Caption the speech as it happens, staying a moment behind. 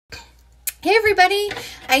Hey everybody,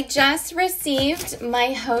 I just received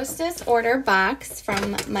my Hostess order box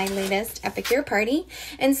from my latest Epicure party,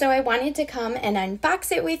 and so I wanted to come and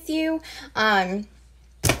unbox it with you. I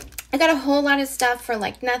got a whole lot of stuff for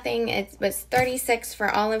like nothing. It was $36 for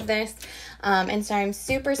all of this, and so I'm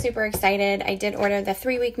super excited. I did order the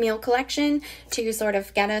 3-week meal collection to sort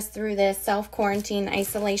of get us through this self-quarantine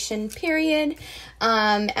isolation period,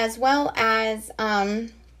 as well as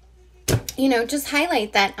just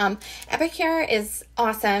highlight that Epicure is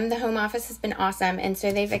awesome. The home office has been awesome, and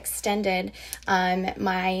so they've extended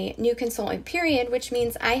my new consultant period, which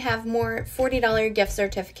means I have more $40 gift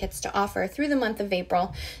certificates to offer through the month of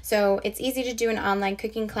April. So it's easy to do an online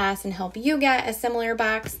cooking class and help you get a similar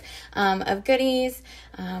box of goodies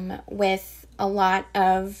with a lot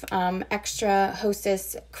of extra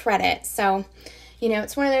Hostess credit. So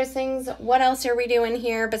it's one of those things. What else are we doing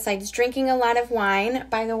here besides drinking a lot of wine?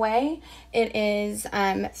 By the way, it is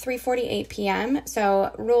 3:48 p.m.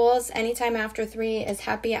 So rules, anytime after 3 is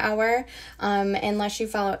happy hour, unless you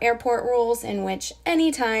follow airport rules, in which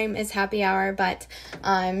any time is happy hour. But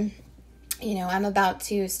I'm about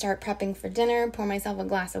to start prepping for dinner, pour myself a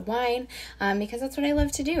glass of wine, because that's what I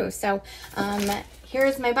love to do. So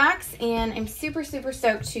here's my box, and I'm super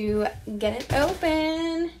stoked to get it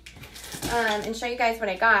open. And show you guys what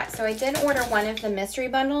I got. So I did order one of the mystery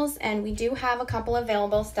bundles, and we do have a couple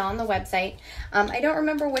available still on the website. I don't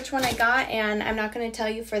remember which one I got, and I'm not going to tell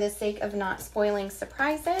you for the sake of not spoiling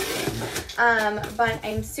surprises. But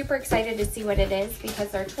I'm super excited to see what it is,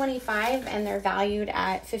 because they're $25 and they're valued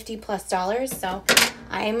at $50+. So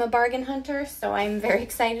I am a bargain hunter, so I'm very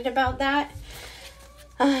excited about that.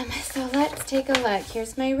 So let's take a look.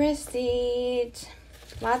 Here's my receipt.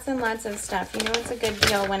 Lots and lots of stuff. It's a good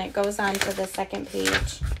deal when it goes on to the second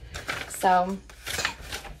page. So,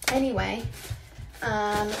 anyway,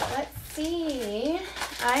 let's see.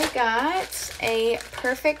 I got a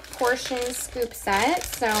perfect portion scoop set.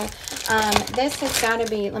 So, this has got to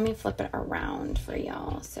be, let me flip it around for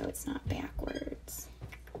y'all so it's not backwards.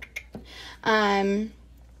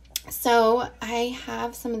 So, I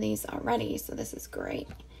have some of these already, so this is great.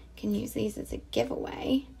 Can use these as a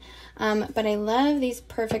giveaway. But I love these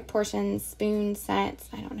perfect portion spoon sets.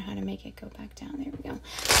 I don't know how to make it go back down. There we go.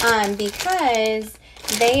 Because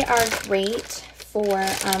they are great for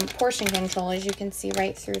portion control, as you can see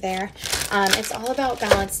right through there. It's all about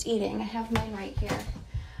balanced eating. I have mine right here.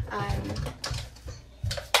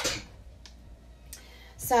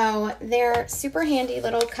 So they're super handy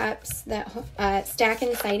little cups that stack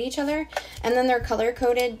inside each other, and then they're color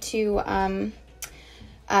coded to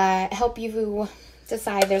help you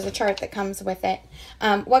decide. There's a chart that comes with it.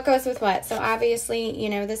 What goes with what? So obviously,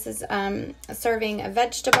 this is a serving of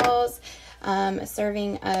vegetables, a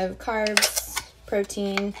serving of carbs,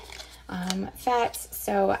 protein, fats.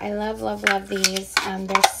 So I love these.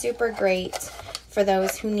 They're super great for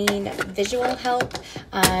those who need visual help,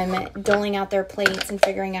 doling out their plates and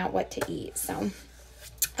figuring out what to eat. So,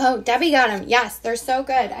 oh, Debbie got them. Yes, they're so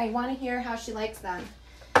good. I want to hear how she likes them.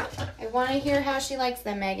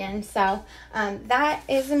 Megan. So that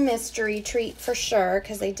is a mystery treat for sure,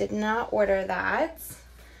 because I did not order that.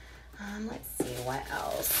 Let's see what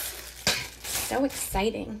else. So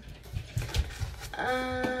exciting.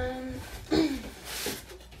 I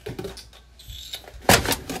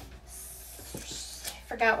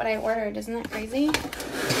forgot what I ordered. Isn't that crazy?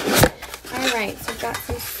 All right, so I've got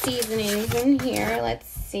some seasonings in here. Let's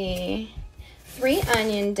see. 3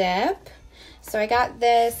 onion dip. So I got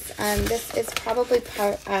this. This is probably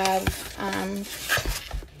part of,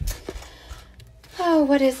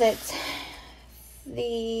 what is it?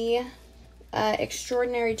 The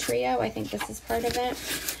Extraordinary Trio. I think this is part of it.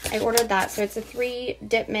 I ordered that. So it's a 3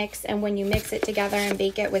 dip mix, and when you mix it together and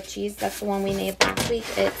bake it with cheese, that's the one we made last week.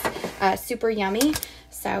 It's super yummy.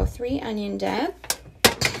 So 3 onion dip.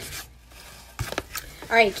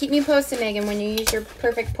 All right, keep me posted, Megan, when you use your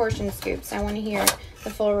perfect portion scoops. I want to hear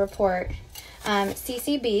the full report.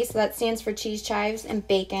 CCB, so that stands for cheese, chives, and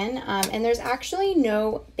bacon. And there's actually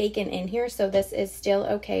no bacon in here, so this is still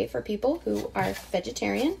okay for people who are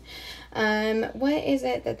vegetarian. What is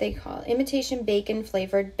it that they call it? Imitation bacon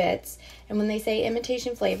flavored bits. And when they say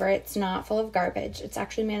imitation flavor, it's not full of garbage. It's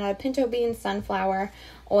actually made out of pinto beans, sunflower,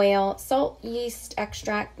 oil, salt, yeast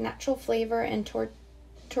extract, natural flavor, and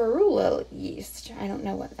torula yeast. I don't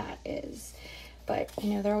know what that is. But,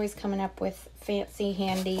 they're always coming up with fancy,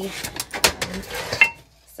 handy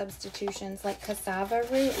substitutions like cassava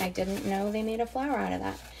root. I didn't know they made a flour out of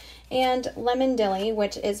that. and lemon dilly,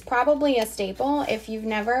 which is probably a staple. If you've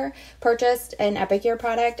never purchased an Epicure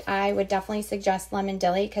product, I would definitely suggest lemon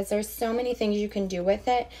dilly because there's so many things you can do with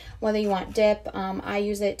it, whether you want dip. I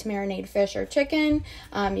use it to marinate fish or chicken.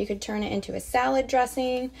 You could turn it into a salad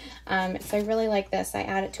dressing. So I really like this. I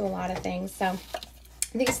add it to a lot of things. So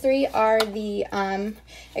these three are the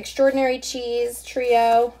Extraordinary Cheese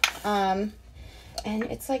Trio, and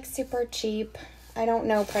it's like super cheap. I don't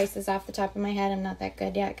know prices off the top of my head. I'm not that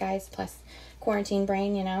good yet, guys, plus quarantine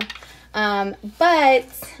brain, you know. But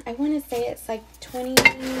I want to say it's like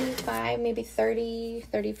 $25, maybe $30,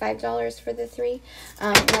 $35 for the three.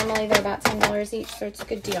 Normally they're about $10 each, so it's a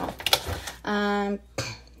good deal.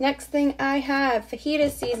 Next thing I have, fajita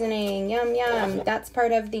seasoning. Yum, yum. That's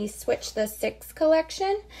part of the Switch the Six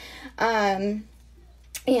collection. And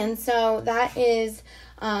so that is,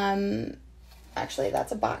 actually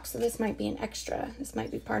that's a box, so this might be an extra. This might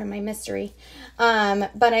be part of my mystery.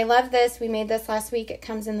 But I love this. We made this last week. It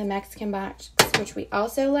comes in the Mexican box, which we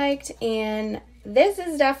also liked. And this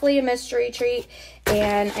is definitely a mystery treat,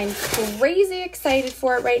 and I'm crazy excited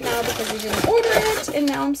for it right now because we didn't order it, and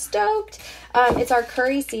now I'm stoked. It's our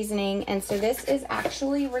curry seasoning, and so this is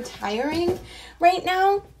actually retiring right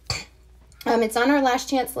now. It's on our last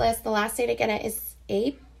chance list. The last day to get it is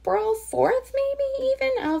April 4th, maybe even.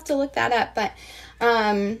 I'll have to look that up, but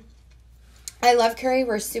I love curry.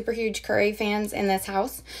 We're super huge curry fans in this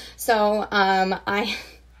house, so I'm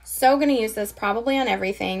so gonna use this probably on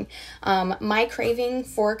everything. My craving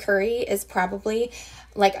for curry is probably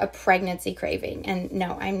like a pregnancy craving, and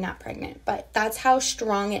no, I'm not pregnant, but that's how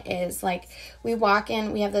strong it is. Like, we walk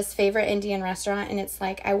in, we have this favorite Indian restaurant, and it's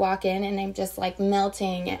like I walk in and I'm just like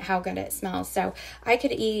melting at how good it smells. So I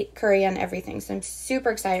could eat curry on everything, so I'm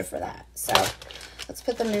super excited for that. So let's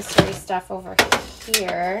put the mystery stuff over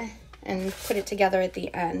here and put it together at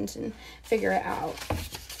the end and figure it out.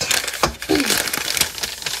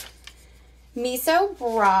 Miso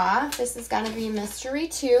broth. This is going to be a mystery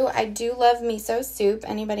too. I do love miso soup.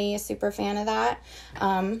 Anybody a super fan of that?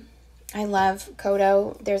 I love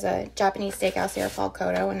Kodo. There's a Japanese steakhouse here called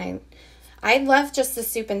Kodo, and I love just the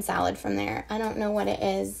soup and salad from there. I don't know what it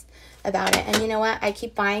is about it. And you know what? I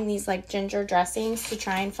keep buying these like ginger dressings to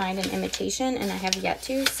try and find an imitation, and I have yet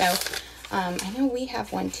to. So I know we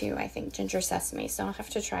have one too, I think, ginger sesame. So I'll have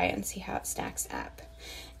to try it and see how it stacks up.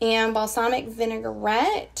 And balsamic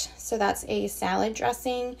vinaigrette, so that's a salad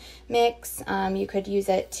dressing mix. You could use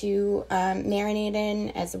it to marinate in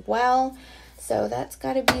as well. So that's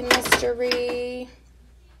got to be mystery.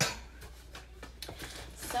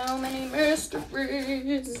 So many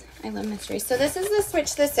mysteries. I love mysteries. So this is the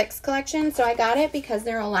Switch the Six collection. So I got it because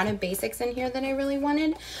there are a lot of basics in here that I really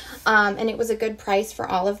wanted. And it was a good price for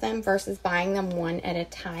all of them versus buying them one at a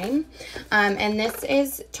time. And this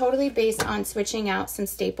is totally based on switching out some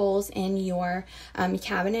staples in your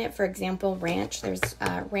cabinet. For example, ranch. There's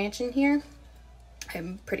ranch in here.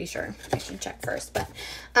 I'm pretty sure. I should check first. But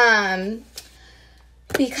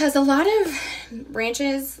because a lot of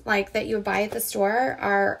ranches like that you would buy at the store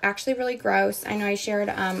are actually really gross. I know I shared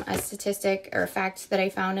a statistic or a fact that I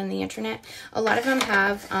found on the internet. A lot of them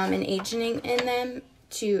have an agent in them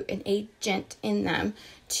to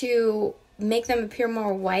make them appear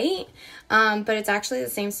more white, but it's actually the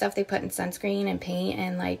same stuff they put in sunscreen and paint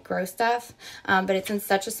and like gross stuff, but it's in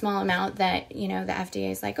such a small amount that, you know, the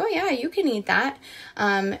FDA is like, oh yeah, you can eat that,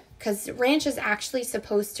 because ranch is actually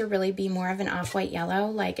supposed to really be more of an off-white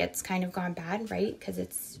yellow. Like, it's kind of gone bad, right? Because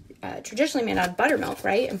it's traditionally made out of buttermilk,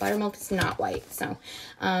 right? And buttermilk is not white. So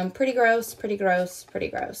pretty gross.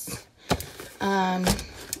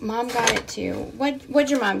 Mom got it too. What'd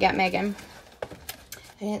your mom get, Megan?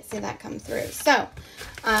 I didn't see that come through. So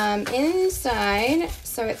inside,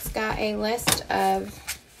 so it's got a list of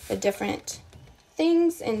the different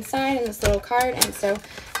things inside in this little card. And so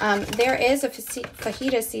there is a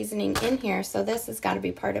fajita seasoning in here. So this has got to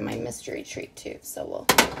be part of my mystery treat too. So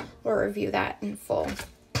we'll review that in full.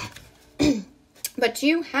 But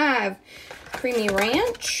you have creamy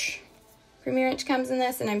ranch. Creamy ranch comes in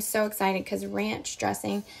this, and I'm so excited because ranch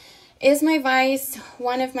dressing is my vice.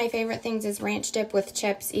 One of my favorite things is ranch dip with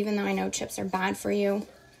chips, even though I know chips are bad for you.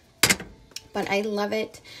 But I love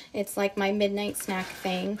it. It's like my midnight snack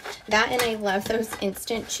thing. That, and I love those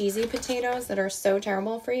instant cheesy potatoes that are so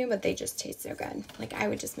terrible for you, but they just taste so good. Like, I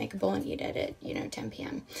would just make a bowl and eat it at, 10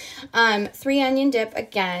 p.m. 3 onion dip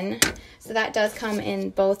again. So that does come in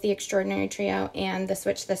both the Extraordinary Trio and the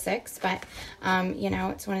Switch the Six. But,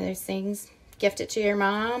 it's one of those things. Gift it to your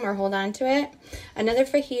mom or hold on to it. Another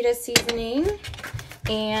fajita seasoning.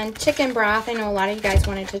 and chicken broth. I know a lot of you guys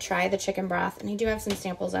wanted to try the chicken broth, and I do have some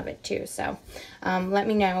samples of it too, so let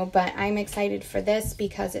me know. But I'm excited for this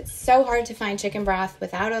because it's so hard to find chicken broth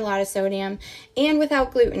without a lot of sodium and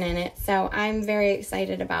without gluten in it, so I'm very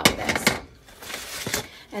excited about this.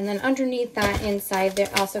 And then underneath that inside, there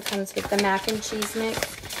also comes with the mac and cheese mix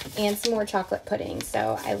and some more chocolate pudding.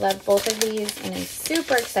 So I love both of these, and I'm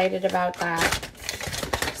super excited about that.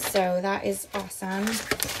 So that is awesome.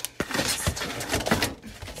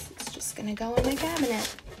 It's just going to go in my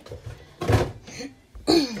cabinet.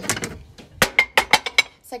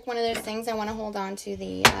 It's like one of those things I want to hold on to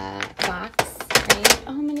the box. Right?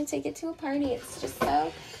 Oh, I'm going to take it to a party. It's just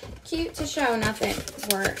so cute to show. Not that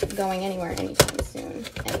we're going anywhere anytime soon,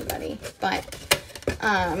 anybody. But,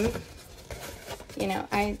 you know,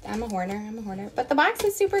 I'm a hoarder. I'm a hoarder. But the box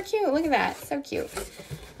is super cute. Look at that. So cute.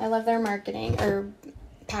 I love their marketing, or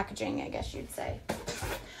packaging, I guess you'd say.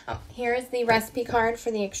 Oh, here is the recipe card for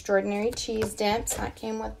the extraordinary cheese dips. That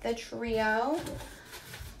came with the trio.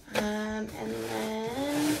 And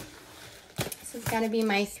then this is going to be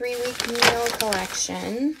my 3-week meal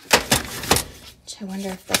collection, which I wonder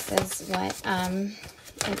if this is what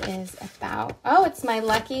it is about. Oh, it's my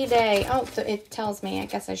lucky day. Oh, so it tells me. I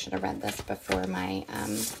guess I should have read this before my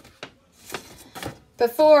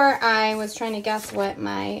before I was trying to guess what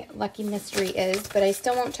my lucky mystery is, but I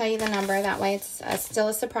still won't tell you the number. That way it's still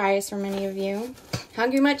a surprise for many of you.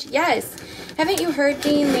 Hungry much? Yes. Haven't you heard,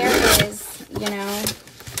 Dean? There is, you know,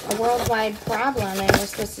 a worldwide problem, and we're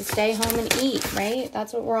supposed to stay home and eat, right?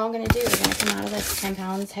 That's what we're all going to do. We're going to come out of this 10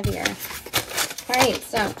 pounds heavier. All right,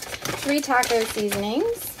 so 3 taco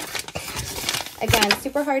seasonings. Again,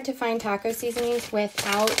 super hard to find taco seasonings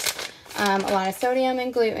without a lot of sodium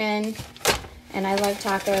and gluten. And I love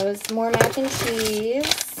tacos. More mac and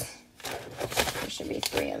cheese. There should be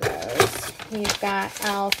 3 of those. We've got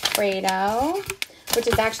Alfredo, which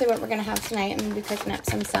is actually what we're going to have tonight. I'm going to be cooking up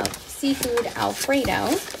some seafood Alfredo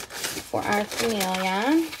for our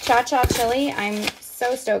familia. Cha-cha chili. I'm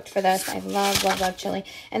so stoked for this. I love, love, love chili.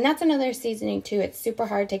 And that's another seasoning too. It's super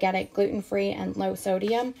hard to get it gluten-free and low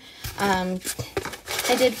sodium. I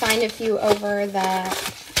did find a few over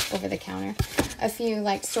the counter. A few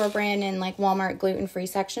like store brand and like Walmart gluten-free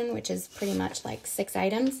section, which is pretty much like 6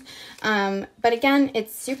 items. But again,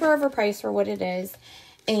 it's super overpriced for what it is.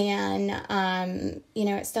 And, you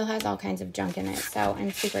know, it still has all kinds of junk in it. So I'm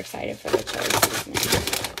super excited for the chili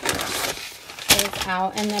seasoning.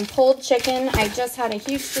 Out. And then pulled chicken. I just had a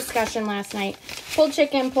huge discussion last night. Pulled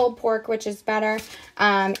chicken, pulled pork, which is better.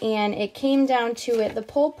 And it came down to it. The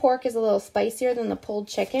pulled pork is a little spicier than the pulled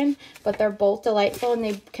chicken, but they're both delightful, and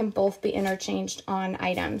they can both be interchanged on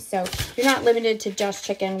items. So you're not limited to just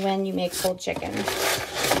chicken when you make pulled chicken. And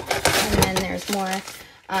then there's more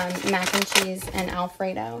mac and cheese and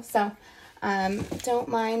Alfredo. So don't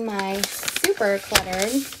mind my super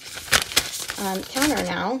cluttered counter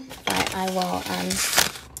now, but I will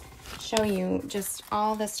show you just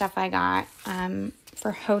all the stuff I got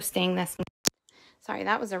for hosting this. Sorry,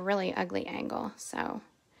 that was a really ugly angle. So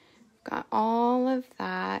got all of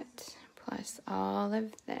that plus all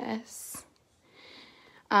of this.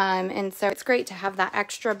 And so it's great to have that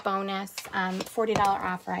extra bonus $40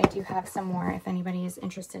 offer. I do have some more if anybody is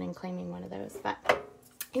interested in claiming one of those. But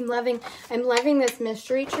I'm loving this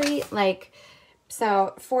mystery treat. Like,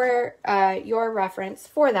 so for your reference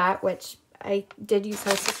for that, which I did use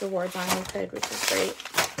Hostess rewards on and could, which is great.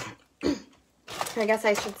 I guess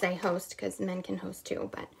I should say host because men can host too,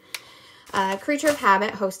 but creature of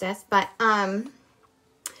habit, Hostess. But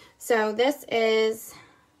so this is,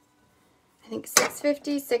 I think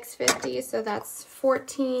 $6.50, so that's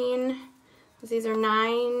 14. These are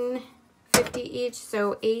 $9.50 each,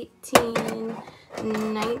 so 18,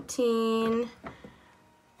 19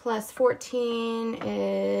 plus 14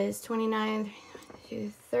 is 29,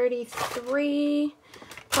 33.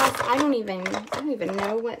 Plus, I don't even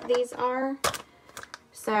know what these are.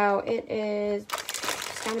 So it is,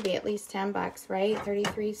 it's got to be at least 10 bucks, right?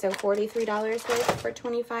 33, so $43 worth for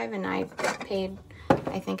 25, and I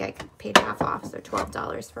think I paid half off, so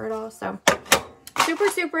 $12 for it all. So super,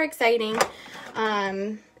 super exciting.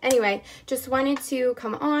 Anyway, just wanted to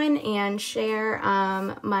come on and share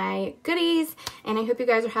my goodies, and I hope you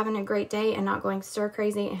guys are having a great day and not going stir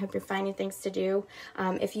crazy. I hope you're finding things to do.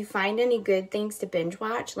 If you find any good things to binge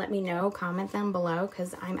watch, let me know. Comment them below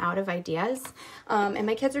because I'm out of ideas, and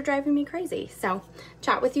my kids are driving me crazy. So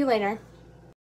chat with you later.